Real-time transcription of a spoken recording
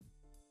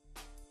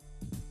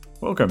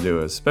Welcome to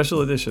a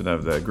special edition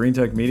of the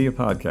GreenTech Media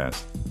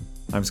Podcast.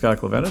 I'm Scott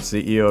Clavena,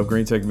 CEO of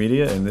GreenTech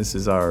Media, and this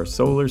is our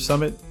Solar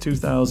Summit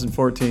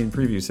 2014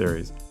 preview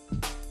series.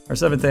 Our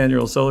 7th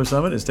annual Solar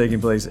Summit is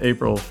taking place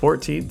April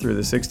 14th through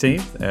the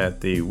 16th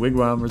at the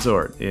Wigwam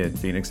Resort in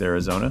Phoenix,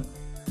 Arizona.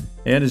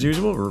 And as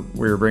usual,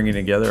 we're bringing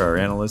together our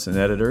analysts and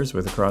editors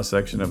with a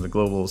cross-section of the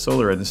global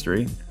solar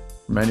industry,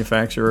 from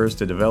manufacturers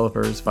to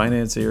developers,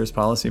 financiers,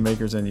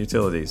 policymakers, and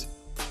utilities.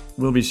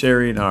 We'll be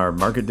sharing our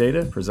market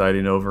data,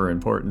 presiding over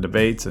important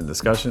debates and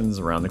discussions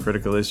around the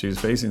critical issues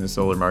facing the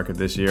solar market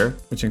this year,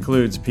 which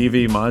includes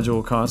PV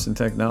module costs and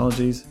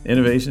technologies,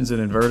 innovations in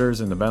inverters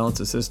and the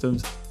balance of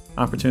systems,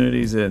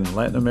 opportunities in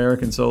Latin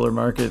American solar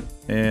market,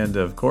 and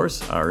of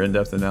course, our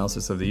in-depth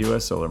analysis of the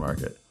U.S. solar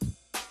market.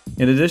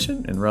 In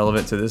addition, and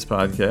relevant to this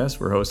podcast,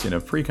 we're hosting a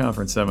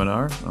pre-conference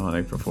seminar on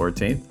April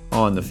 14th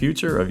on the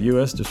future of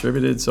U.S.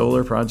 distributed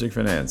solar project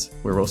finance,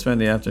 where we'll spend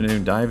the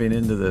afternoon diving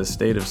into the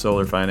state of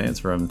solar finance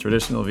from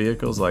traditional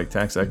vehicles like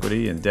tax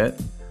equity and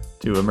debt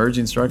to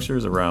emerging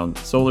structures around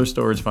solar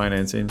storage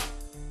financing,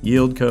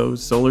 yield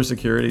codes, solar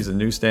securities, and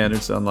new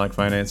standards to unlock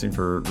financing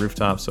for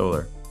rooftop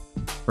solar.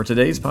 For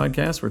today's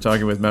podcast, we're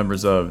talking with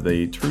members of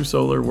the True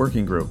Solar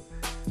Working Group.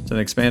 It's an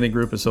expanding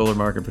group of solar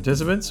market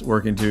participants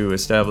working to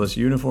establish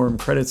uniform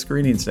credit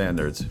screening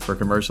standards for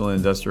commercial and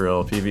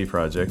industrial PV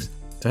projects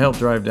to help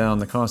drive down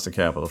the cost of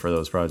capital for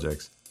those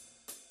projects.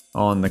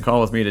 On the call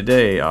with me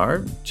today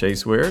are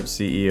Chase Weir,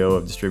 CEO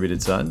of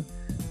Distributed Sun,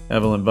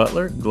 Evelyn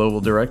Butler,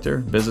 Global Director,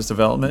 Business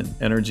Development,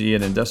 Energy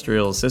and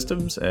Industrial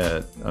Systems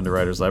at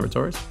Underwriters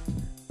Laboratories,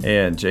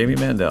 and Jamie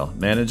Mandel,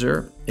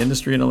 Manager,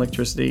 Industry and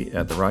Electricity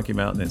at the Rocky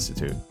Mountain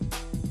Institute.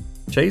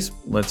 Chase,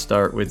 let's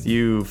start with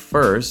you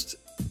first.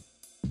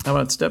 How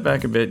about step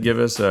back a bit, give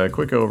us a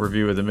quick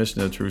overview of the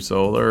mission of True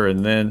Solar,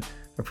 and then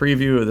a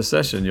preview of the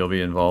session you'll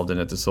be involved in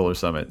at the Solar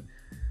Summit.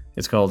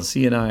 It's called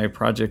C&I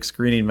Project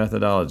Screening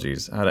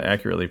Methodologies, How to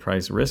Accurately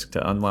Price Risk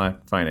to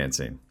Unlock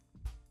Financing.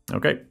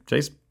 Okay,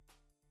 Chase.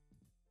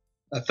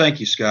 Thank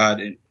you,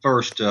 Scott. And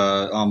first,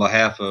 on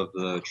behalf of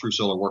the True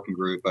Solar Working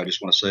Group, I just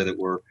want to say that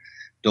we're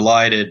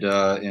delighted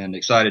and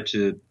excited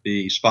to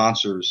be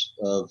sponsors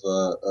of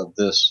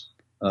this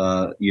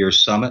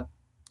year's summit.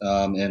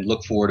 And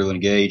look forward to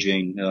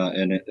engaging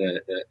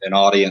an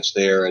audience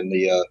there in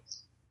the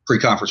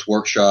pre-conference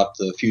workshop,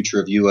 The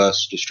Future of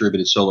U.S.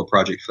 Distributed Solar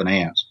Project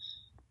Finance.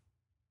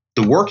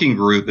 The working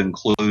group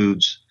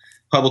includes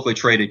publicly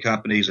traded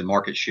companies and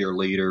market share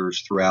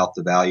leaders throughout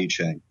the value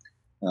chain,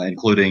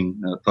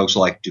 including folks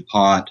like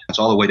DuPont. It's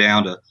all the way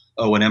down to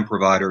O&M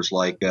providers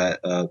like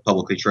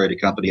publicly traded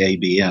company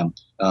ABM.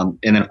 And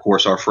then, of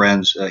course, our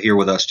friends here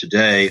with us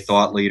today,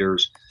 thought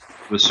leaders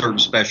with certain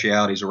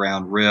specialities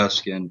around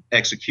risk and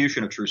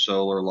execution of True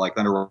Solar, like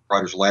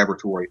Underwriters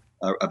Laboratory,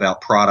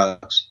 about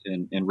products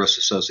and risks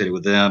associated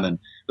with them, and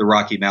the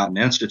Rocky Mountain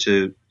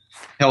Institute,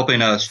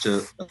 helping us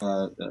to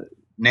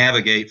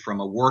navigate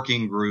from a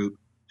working group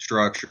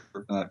structure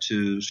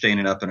to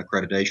standing up an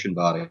accreditation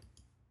body.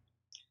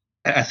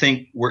 I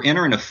think we're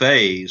entering a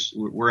phase,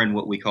 we're in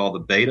what we call the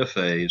beta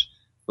phase,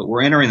 but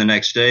we're entering the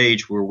next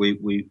stage where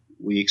we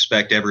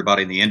expect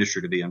everybody in the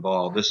industry to be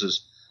involved. This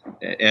is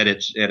at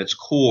its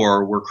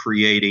core, we're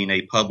creating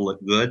a public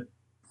good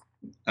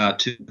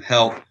to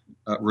help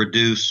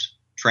reduce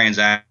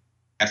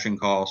transaction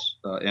costs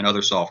and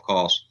other soft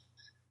costs.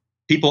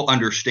 People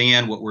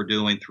understand what we're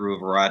doing through a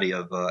variety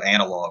of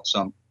analogs.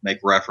 Some make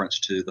reference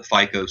to the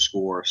FICO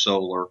score of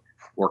solar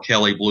or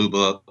Kelley Blue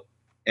Book.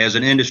 As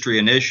an industry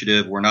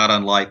initiative, we're not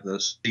unlike the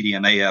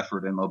CDMA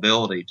effort in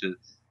mobility to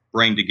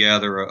bring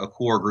together a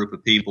core group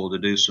of people to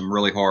do some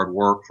really hard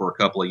work for a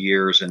couple of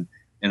years and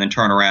then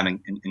turn around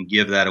and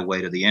give that away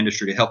to the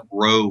industry to help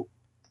grow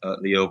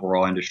the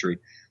overall industry.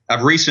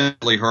 I've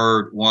recently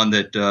heard one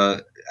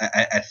that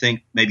I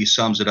think maybe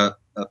sums it up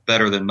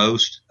better than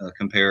most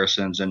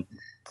comparisons. And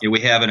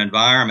we have an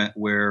environment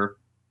where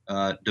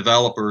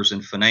developers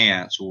in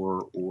finance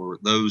or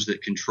those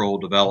that control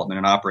development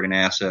and operating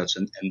assets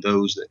and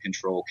those that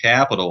control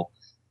capital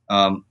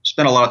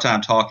spend a lot of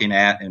time talking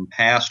at and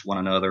past one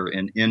another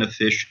in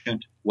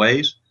inefficient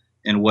ways,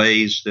 in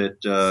ways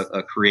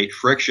that create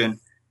friction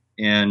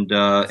and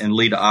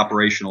lead to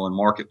operational and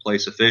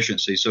marketplace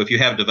efficiency. So if you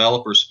have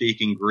developers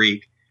speaking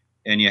Greek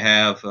and you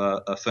have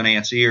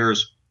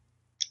financiers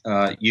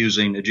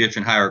using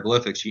Egyptian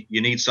hieroglyphics,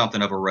 you need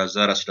something of a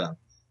Rosetta Stone.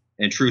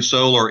 And True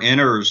Solar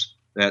enters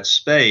that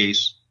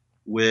space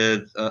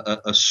with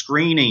a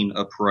screening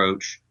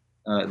approach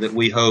that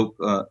we hope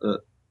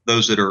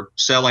those that are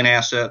selling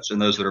assets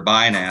and those that are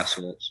buying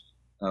assets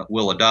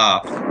will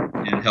adopt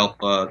and help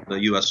the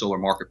U.S. solar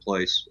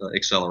marketplace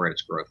accelerate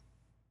its growth.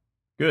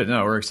 Good.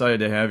 No, we're excited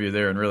to have you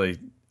there, and really,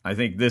 I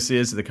think this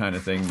is the kind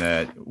of thing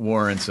that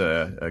warrants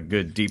a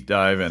good deep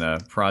dive and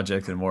a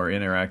project and more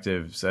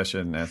interactive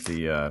session at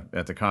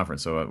the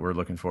conference. So we're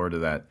looking forward to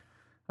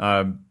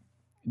that.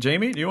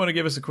 Jamie, do you want to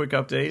give us a quick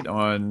update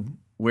on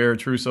where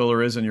True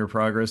Solar is in your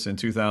progress in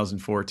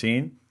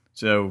 2014?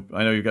 So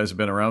I know you guys have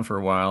been around for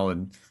a while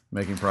and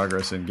making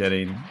progress in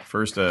getting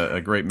first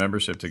a great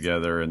membership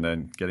together and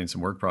then getting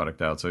some work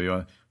product out. So you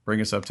want to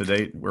bring us up to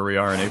date where we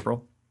are in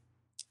April?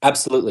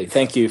 Absolutely.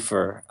 Thank you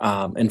for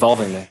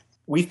involving me.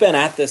 We've been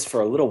at this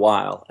for a little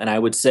while, and I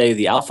would say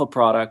the alpha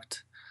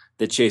product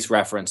that Chase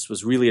referenced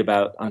was really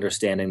about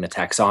understanding the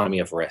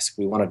taxonomy of risk.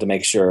 We wanted to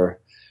make sure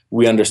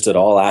we understood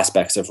all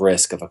aspects of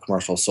risk of a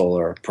commercial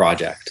solar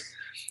project.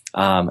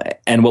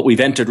 And what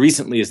we've entered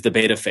recently is the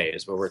beta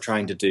phase, where we're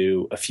trying to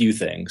do a few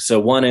things. So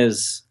one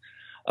is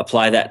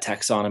apply that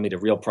taxonomy to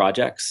real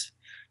projects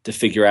to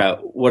figure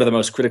out what are the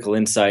most critical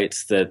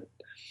insights that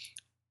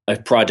a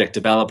project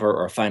developer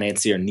or a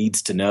financier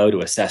needs to know to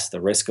assess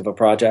the risk of a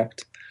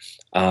project.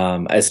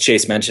 As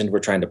Chase mentioned, we're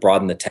trying to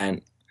broaden the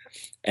tent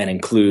and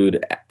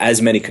include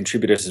as many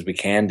contributors as we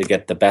can to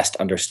get the best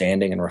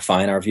understanding and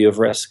refine our view of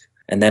risk.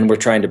 And then we're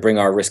trying to bring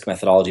our risk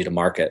methodology to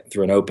market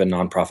through an open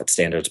nonprofit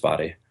standards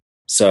body.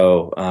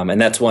 So,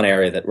 and that's one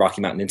area that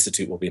Rocky Mountain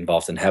Institute will be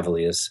involved in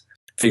heavily, is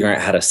figuring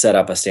out how to set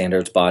up a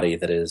standards body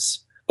that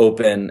is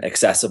open,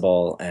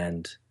 accessible,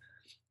 and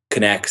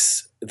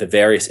connects the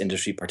various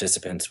industry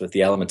participants with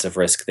the elements of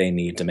risk they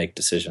need to make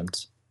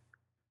decisions.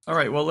 All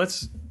right. Well,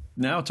 let's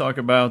now talk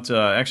about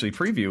actually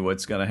preview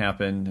what's going to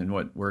happen and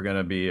what we're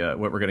going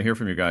to hear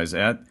from you guys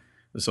at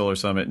the Solar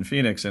Summit in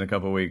Phoenix in a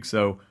couple of weeks.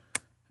 So,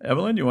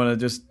 Evelyn, you want to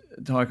just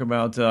talk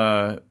about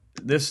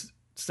this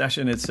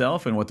session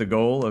itself and what the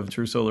goal of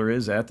True Solar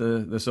is at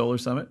the Solar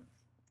Summit?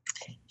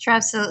 Sure,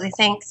 absolutely.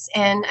 Thanks.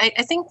 And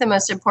I think the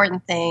most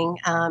important thing,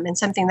 and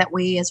something that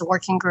we as a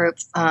working group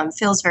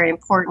feels very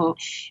important,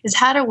 is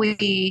how do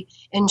we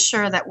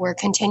ensure that we're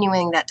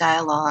continuing that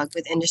dialogue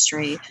with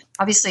industry?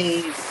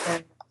 Obviously,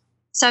 the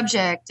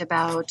subject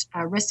about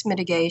risk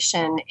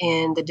mitigation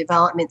in the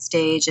development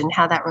stage and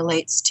how that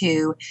relates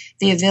to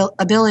the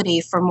ability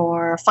for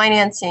more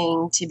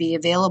financing to be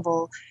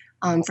available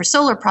for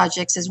solar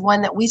projects is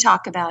one that we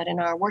talk about in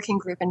our working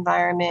group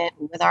environment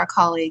with our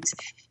colleagues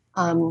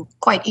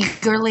quite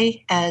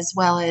eagerly, as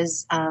well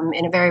as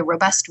in a very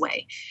robust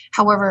way.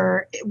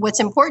 However, what's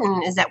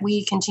important is that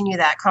we continue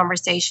that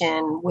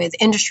conversation with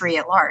industry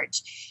at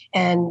large,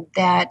 and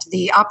that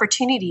the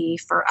opportunity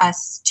for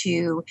us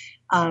to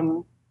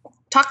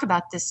talk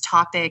about this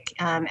topic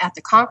at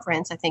the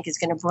conference, I think, is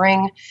going to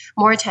bring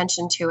more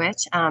attention to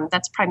it.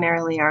 That's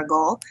primarily our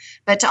goal,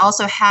 but to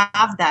also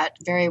have that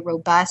very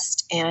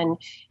robust and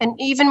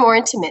even more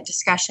intimate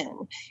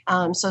discussion.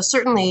 So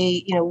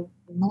certainly,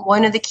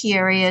 one of the key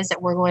areas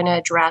that we're going to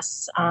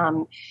address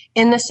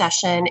in the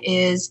session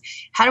is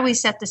how do we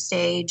set the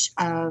stage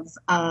of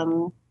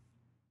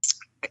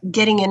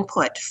getting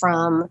input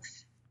from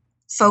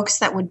folks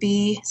that would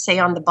be, say,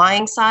 on the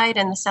buying side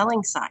and the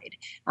selling side.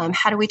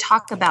 How do we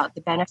talk about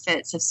the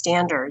benefits of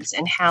standards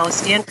and how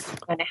standards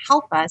are going to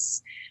help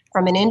us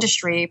from an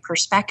industry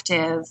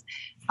perspective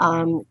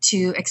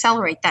to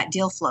accelerate that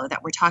deal flow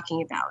that we're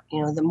talking about?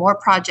 The more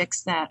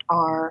projects that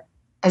are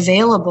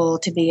available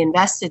to be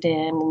invested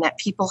in, and that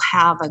people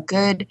have a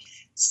good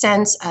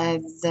sense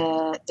of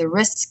the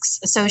risks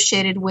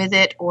associated with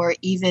it, or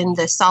even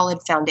the solid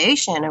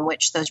foundation in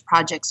which those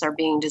projects are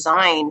being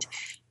designed,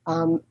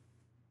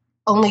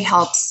 only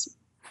helps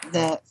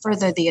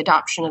further the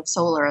adoption of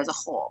solar as a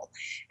whole.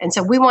 And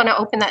so we want to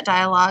open that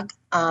dialogue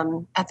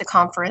at the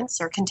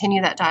conference, or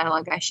continue that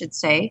dialogue, I should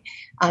say,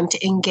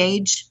 to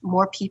engage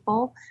more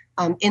people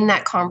in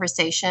that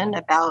conversation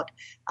about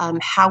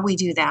how we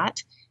do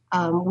that.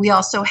 We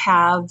also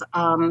have,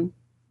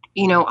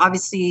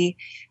 obviously,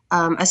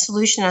 a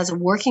solution as a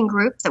working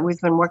group that we've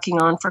been working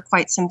on for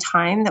quite some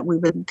time that we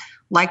would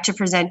like to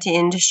present to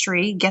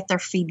industry, get their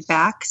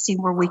feedback, see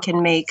where we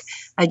can make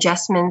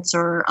adjustments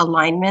or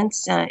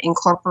alignments,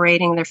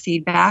 incorporating their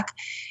feedback.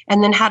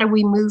 And then how do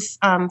we move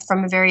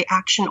from a very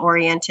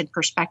action-oriented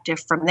perspective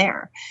from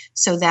there,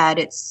 so that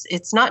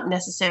it's not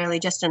necessarily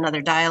just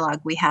another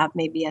dialogue we have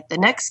maybe at the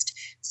next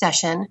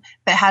session,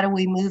 but how do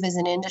we move as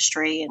an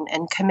industry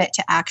and commit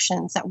to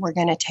actions that we're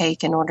going to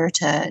take in order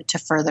to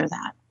further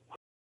that.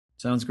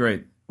 Sounds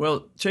great.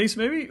 Well, Chase,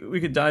 maybe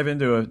we could dive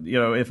into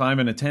if I'm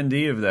an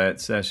attendee of that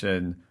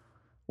session,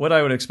 what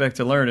I would expect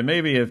to learn, and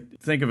maybe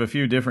think of a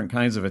few different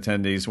kinds of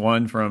attendees.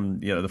 One from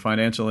the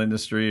financial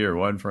industry, or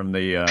one from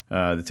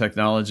the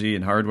technology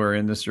and hardware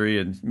industry,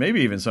 and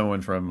maybe even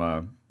someone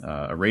from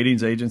a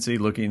ratings agency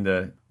looking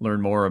to learn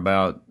more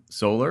about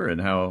solar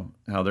and how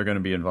they're going to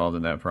be involved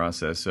in that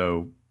process.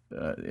 So,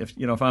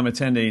 if I'm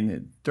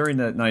attending during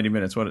that 90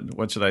 minutes,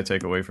 what should I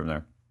take away from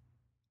there?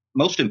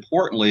 Most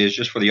importantly is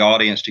just for the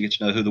audience to get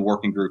to know who the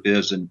working group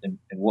is and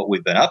what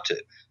we've been up to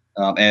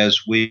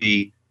as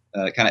we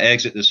kind of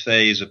exit this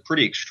phase of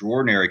pretty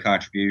extraordinary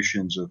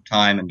contributions of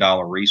time and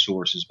dollar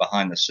resources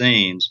behind the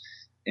scenes,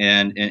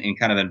 and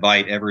kind of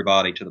invite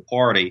everybody to the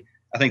party.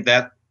 I think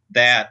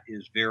that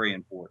is very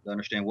important to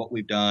understand what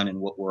we've done and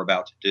what we're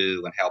about to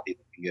do and how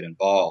people can get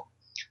involved.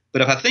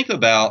 But if I think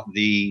about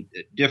the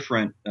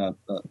different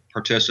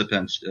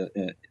participants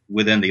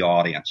within the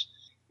audience,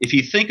 if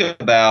you think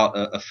about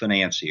a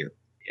financier,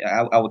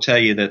 I will tell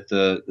you that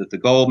the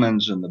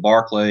Goldmans and the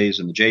Barclays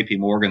and the JP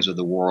Morgans of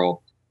the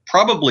world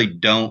probably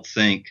don't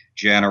think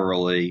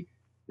generally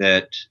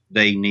that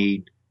they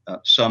need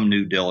some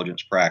new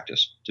diligence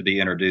practice to be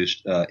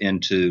introduced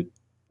into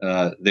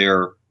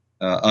their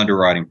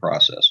underwriting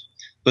process.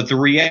 But the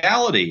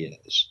reality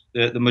is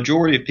that the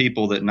majority of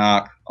people that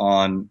knock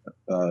on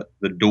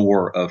the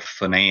door of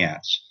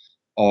finance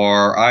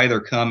are either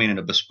coming in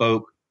a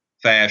bespoke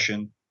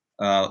fashion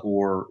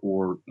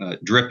or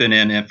dripping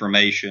in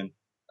information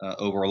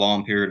over a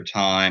long period of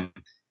time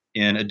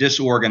in a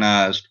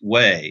disorganized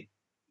way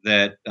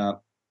that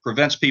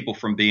prevents people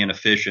from being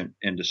efficient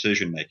in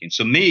decision making.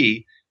 So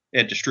me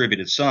at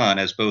Distributed Sun,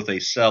 as both a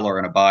seller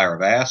and a buyer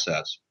of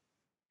assets,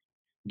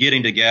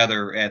 getting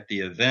together at the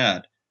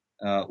event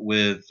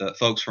with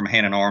folks from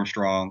Hannon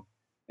Armstrong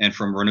and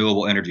from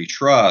Renewable Energy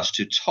Trust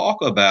to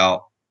talk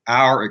about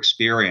our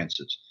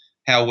experiences,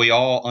 how we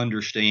all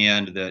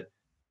understand that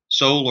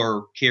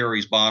solar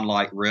carries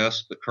bond-like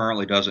risk, but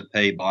currently doesn't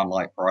pay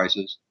bond-like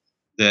prices.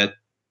 That,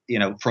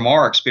 from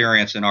our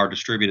experience in our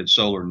distributed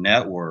solar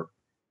network,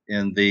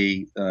 in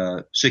the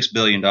 $6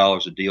 billion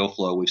of deal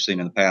flow we've seen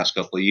in the past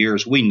couple of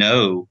years, we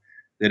know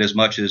that as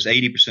much as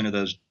 80% of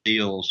those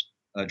deals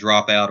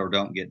drop out or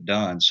don't get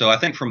done. So I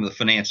think from the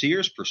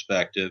financier's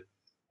perspective,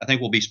 I think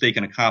we'll be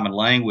speaking a common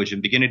language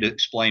and beginning to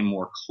explain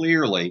more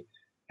clearly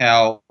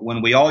how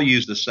when we all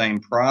use the same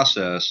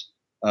process,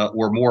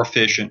 we're more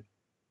efficient,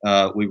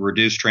 we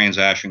reduce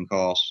transaction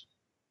costs,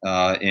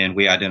 and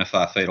we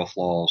identify fatal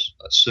flaws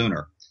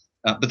sooner.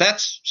 But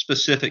that's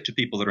specific to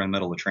people that are in the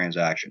middle of the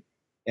transaction.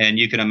 And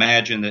you can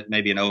imagine that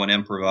maybe an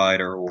O&M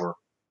provider or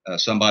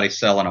somebody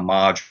selling a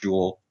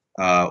module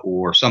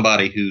or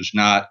somebody who's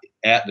not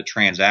at the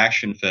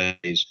transaction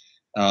phase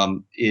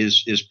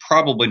is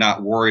probably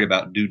not worried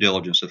about due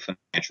diligence of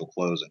financial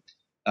closing.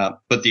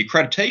 But the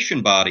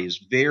accreditation body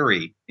is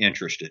very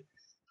interested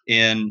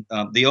in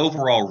the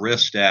overall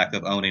risk stack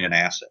of owning an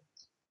asset.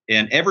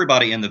 And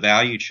everybody in the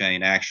value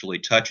chain actually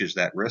touches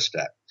that risk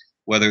stack,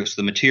 whether it's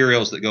the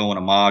materials that go in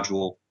a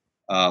module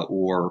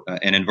or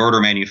an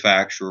inverter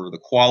manufacturer, the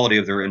quality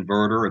of their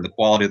inverter and the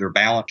quality of their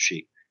balance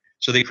sheet.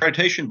 So the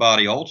accreditation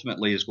body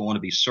ultimately is going to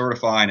be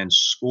certifying and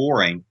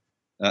scoring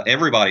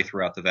everybody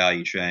throughout the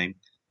value chain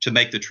to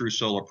make the true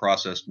solar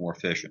process more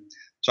efficient.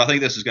 So I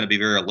think this is going to be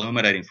very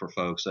illuminating for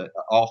folks that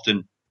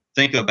often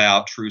think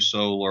about true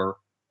solar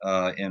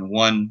in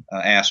one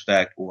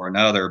aspect or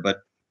another, but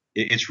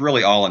it's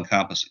really all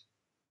encompassing.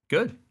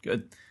 Good.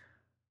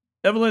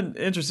 Evelyn,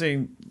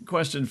 interesting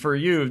question for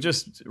you,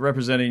 just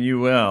representing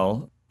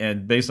UL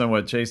and based on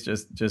what Chase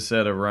just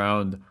said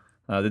around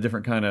the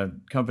different kind of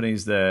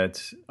companies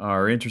that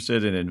are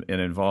interested and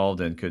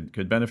involved and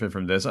could benefit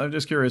from this. I'm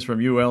just curious from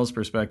UL's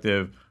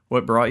perspective,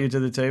 what brought you to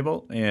the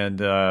table and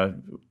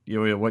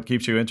what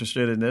keeps you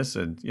interested in this,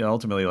 and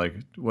ultimately, like,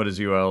 what is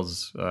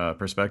UL's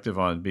perspective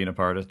on being a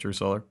part of True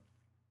Solar?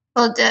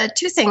 Well,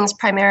 two things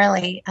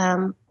primarily.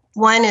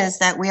 One is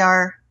that we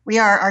are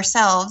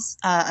ourselves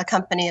a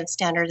company of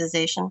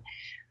standardization.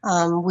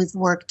 We've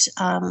worked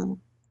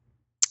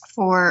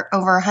for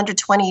over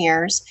 120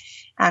 years,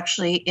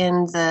 actually,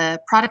 in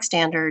the product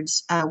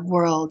standards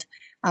world,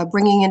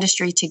 bringing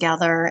industry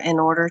together in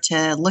order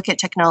to look at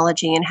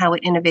technology and how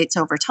it innovates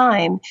over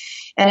time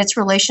and its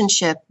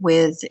relationship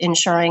with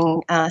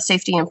ensuring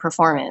safety and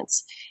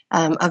performance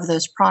of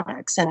those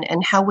products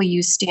and how we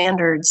use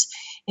standards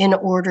in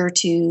order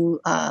to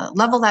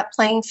level that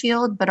playing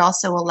field, but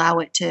also allow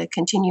it to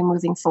continue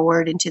moving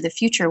forward into the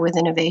future with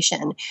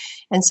innovation.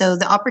 And so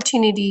the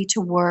opportunity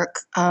to work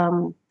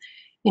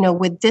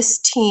with this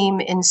team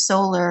in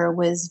solar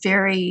was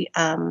very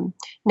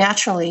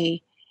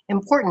naturally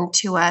important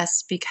to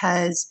us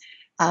because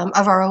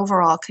of our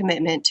overall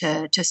commitment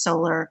to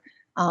solar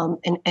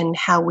and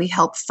how we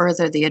help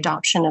further the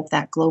adoption of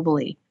that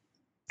globally.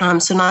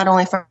 So not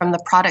only from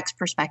the product's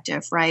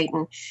perspective, right,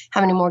 and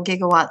how many more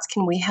gigawatts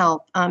can we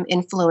help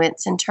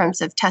influence in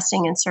terms of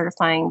testing and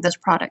certifying those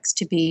products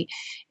to be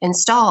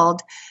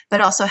installed, but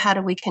also how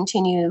do we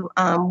continue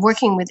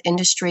working with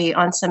industry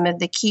on some of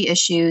the key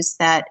issues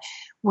that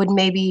would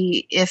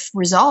maybe, if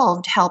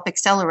resolved, help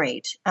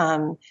accelerate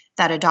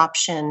that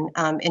adoption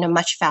in a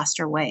much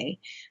faster way.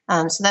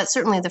 So that's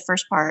certainly the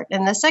first part.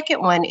 And the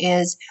second one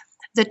is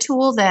the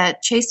tool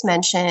that Chase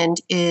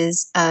mentioned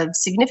is of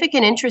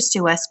significant interest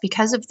to us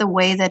because of the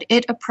way that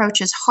it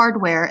approaches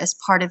hardware as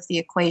part of the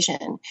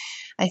equation.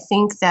 I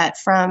think that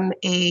from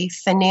a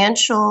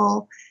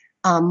financial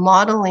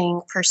modeling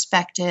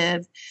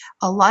perspective,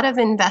 a lot of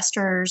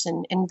investors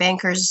and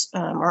bankers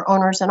or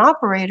owners and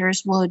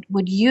operators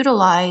would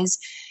utilize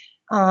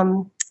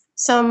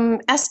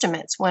some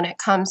estimates when it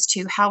comes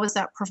to how is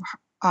that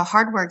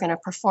hardware going to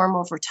perform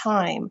over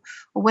time,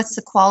 or what's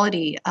the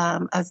quality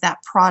of that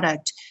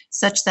product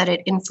such that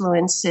it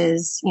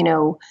influences,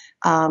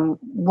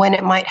 when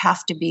it might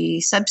have to be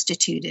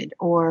substituted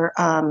or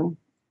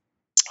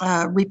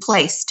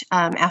replaced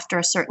after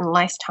a certain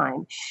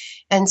lifetime.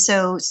 And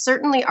so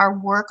certainly our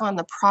work on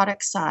the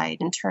product side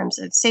in terms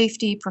of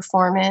safety,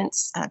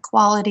 performance,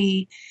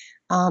 quality,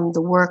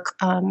 the work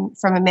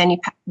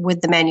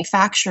with the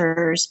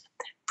manufacturers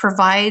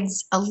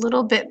provides a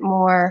little bit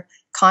more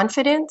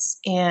confidence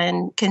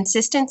and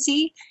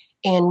consistency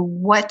in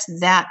what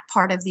that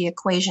part of the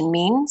equation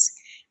means.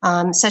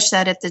 such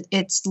that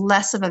it's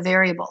less of a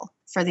variable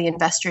for the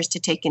investors to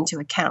take into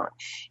account.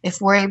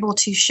 If we're able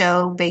to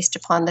show, based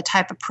upon the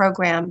type of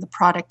program the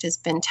product has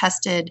been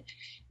tested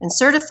and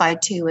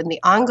certified to, and the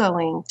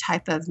ongoing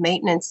type of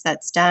maintenance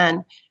that's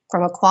done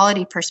from a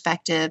quality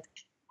perspective,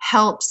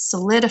 helps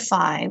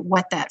solidify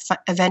what that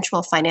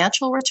eventual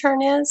financial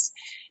return is,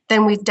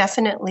 then we've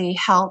definitely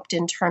helped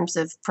in terms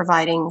of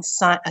providing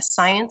a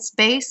science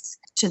base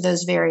to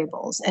those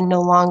variables and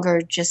no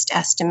longer just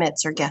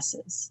estimates or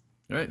guesses.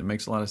 Right. It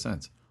makes a lot of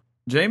sense.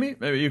 Jamie,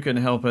 maybe you can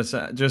help us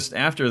just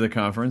after the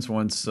conference,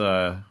 once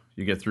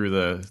you get through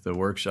the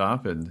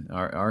workshop and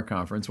our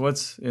conference.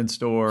 What's in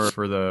store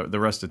for the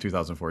rest of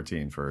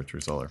 2014 for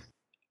True Solar?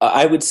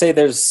 I would say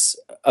there's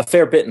a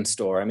fair bit in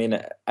store. I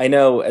mean, I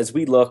know as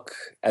we look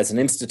as an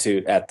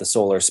institute at the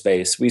solar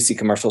space, we see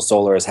commercial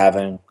solar as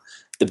having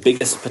the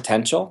biggest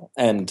potential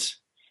and,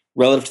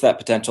 relative to that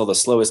potential, the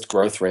slowest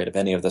growth rate of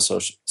any of the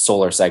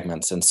solar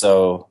segments. And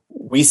so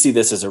we see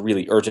this as a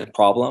really urgent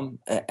problem.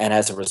 And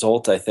as a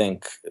result, I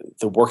think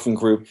the working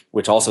group,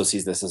 which also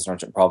sees this as an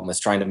urgent problem, is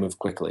trying to move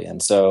quickly.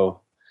 And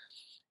so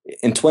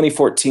in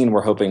 2014,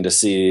 we're hoping to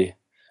see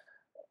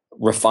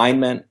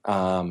refinement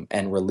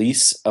and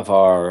release of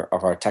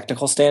our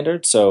technical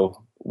standards.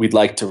 So we'd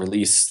like to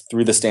release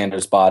through the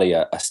standards body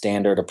a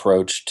standard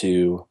approach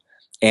to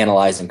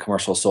analyzing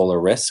commercial solar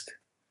risk.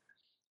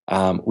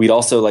 We'd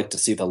also like to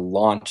see the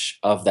launch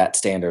of that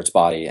standards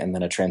body and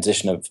then a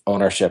transition of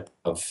ownership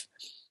of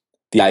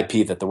the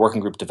IP that the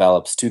working group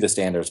develops to the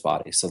standards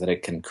body so that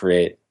it can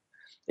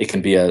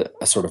be a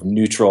sort of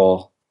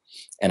neutral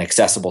and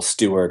accessible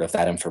steward of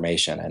that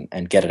information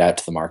and get it out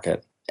to the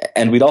market.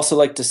 And we'd also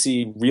like to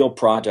see real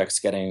projects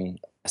getting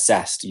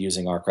assessed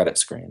using our credit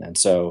screen. And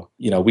so,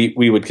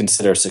 we would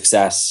consider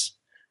success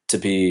to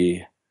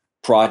be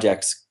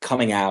projects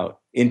coming out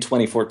in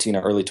 2014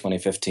 or early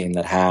 2015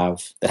 that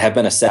have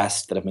been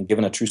assessed, that have been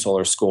given a True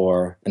Solar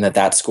score, and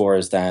that score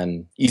is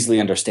then easily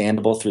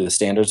understandable through the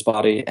standards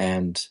body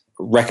and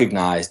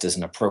recognized as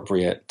an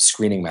appropriate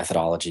screening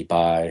methodology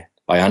by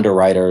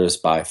underwriters,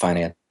 by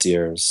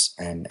financiers,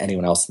 and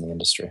anyone else in the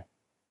industry.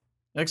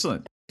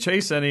 Excellent.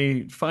 Chase,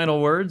 any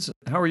final words?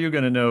 How are you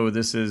going to know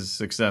this is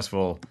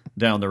successful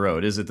down the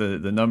road? Is it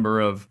the number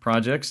of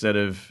projects that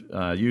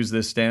have used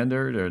this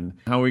standard, and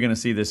how are we going to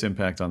see this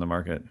impact on the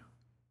market?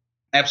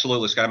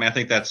 Absolutely, Scott. I mean, I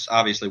think that's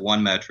obviously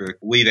one metric.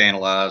 We've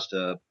analyzed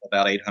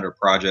about 800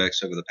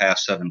 projects over the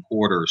past 7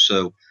 quarters,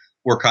 so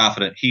we're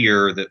confident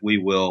here that we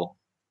will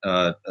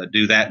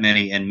do that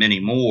many and many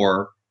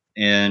more.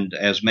 And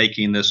as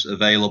making this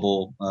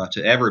available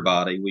to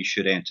everybody, we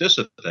should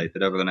anticipate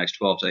that over the next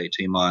 12 to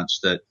 18 months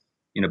that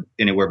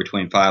anywhere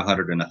between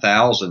 500 and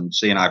 1,000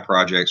 C&I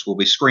projects will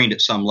be screened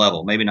at some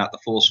level. Maybe not the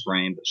full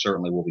screen, but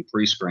certainly will be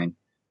pre-screened.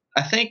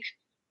 I think,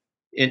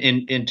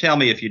 and tell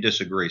me if you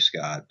disagree,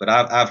 Scott, but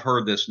I've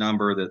heard this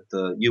number that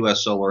the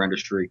U.S. solar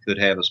industry could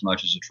have as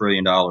much as $1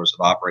 trillion of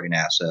operating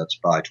assets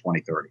by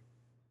 2030.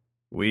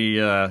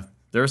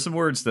 There are some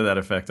words to that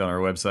effect on our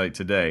website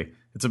today.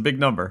 It's a big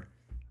number.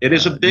 It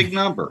is a big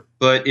number,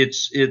 but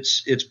it's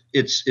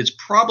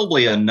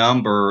probably a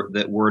number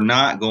that we're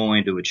not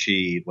going to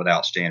achieve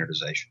without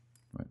standardization.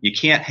 Right. You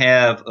can't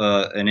have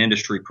an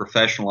industry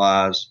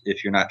professionalized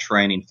if you're not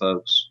training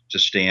folks to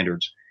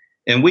standards.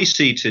 And we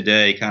see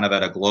today, kind of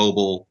at a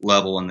global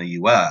level in the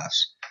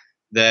U.S.,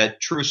 that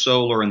True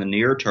Solar in the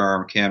near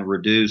term can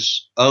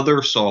reduce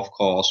other soft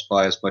costs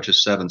by as much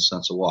as 7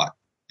 cents a watt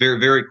very,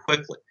 very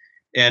quickly.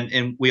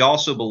 And we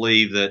also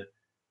believe that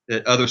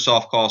other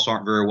soft costs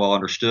aren't very well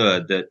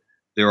understood, that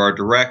there are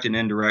direct and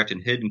indirect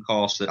and hidden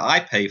costs that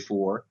I pay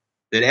for,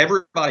 that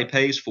everybody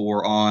pays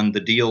for on the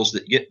deals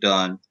that get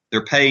done.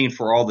 They're paying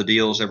for all the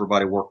deals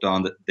everybody worked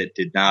on that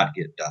did not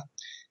get done.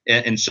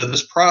 And so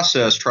this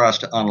process tries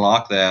to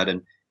unlock that.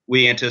 And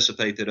we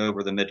anticipate that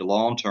over the mid to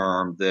long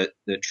term that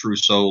True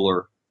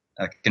Solar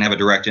can have a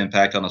direct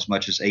impact on as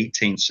much as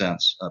 18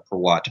 cents per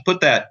watt. To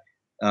put that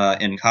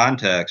in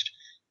context,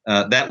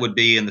 that would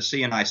be in the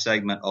C&I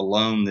segment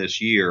alone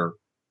this year.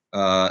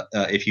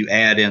 If you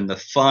add in the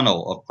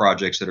funnel of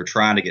projects that are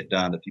trying to get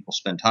done that people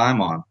spend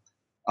time on,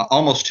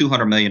 almost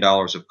 $200 million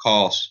of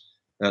costs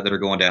that are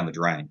going down the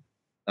drain.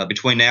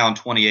 Between now and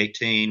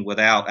 2018,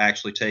 without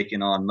actually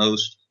taking on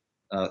most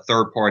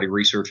third-party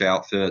research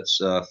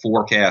outfits'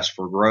 forecast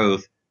for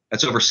growth,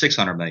 that's over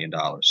 $600 million.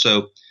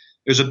 So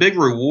there's a big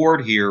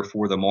reward here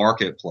for the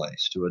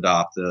marketplace to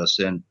adopt this.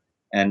 And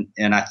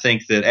I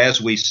think that as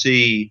we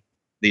see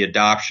the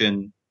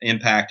adoption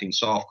impacting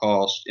soft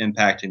costs,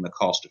 impacting the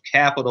cost of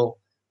capital,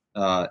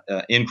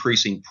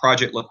 increasing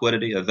project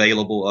liquidity,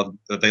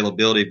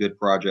 availability of good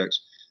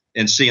projects,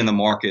 and seeing the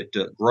market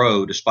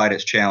grow despite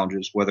its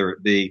challenges, whether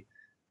it be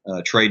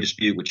a trade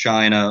dispute with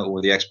China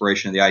or the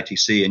expiration of the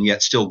ITC, and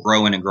yet still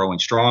growing and growing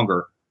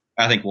stronger,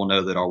 I think we'll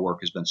know that our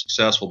work has been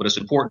successful. But it's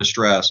important to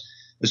stress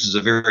this is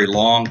a very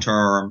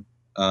long-term,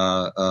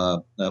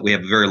 we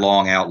have a very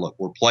long outlook.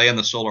 We're playing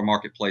the solar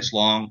marketplace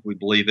long. We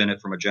believe in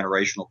it from a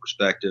generational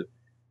perspective.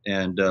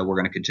 And we're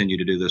going to continue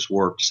to do this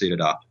work to see it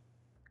adopted.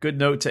 Good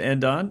note to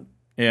end on.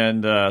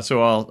 And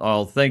so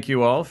I'll thank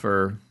you all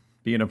for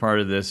being a part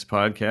of this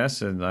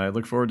podcast, and I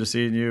look forward to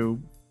seeing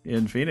you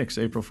in Phoenix,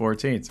 April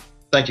 14th.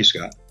 Thank you,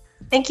 Scott.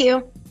 Thank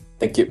you.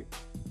 Thank you.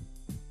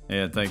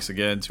 And thanks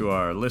again to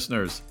our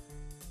listeners.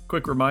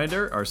 Quick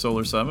reminder, our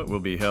Solar Summit will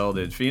be held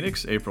in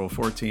Phoenix, April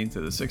 14th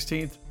to the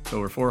 16th.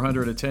 Over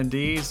 400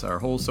 attendees, our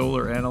whole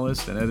solar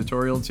analyst and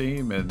editorial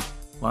team, and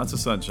lots of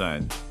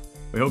sunshine.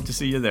 We hope to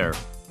see you there.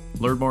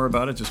 Learn more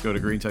about it, just go to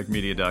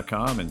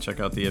greentechmedia.com and check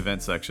out the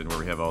event section where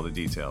we have all the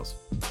details.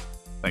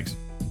 Thanks.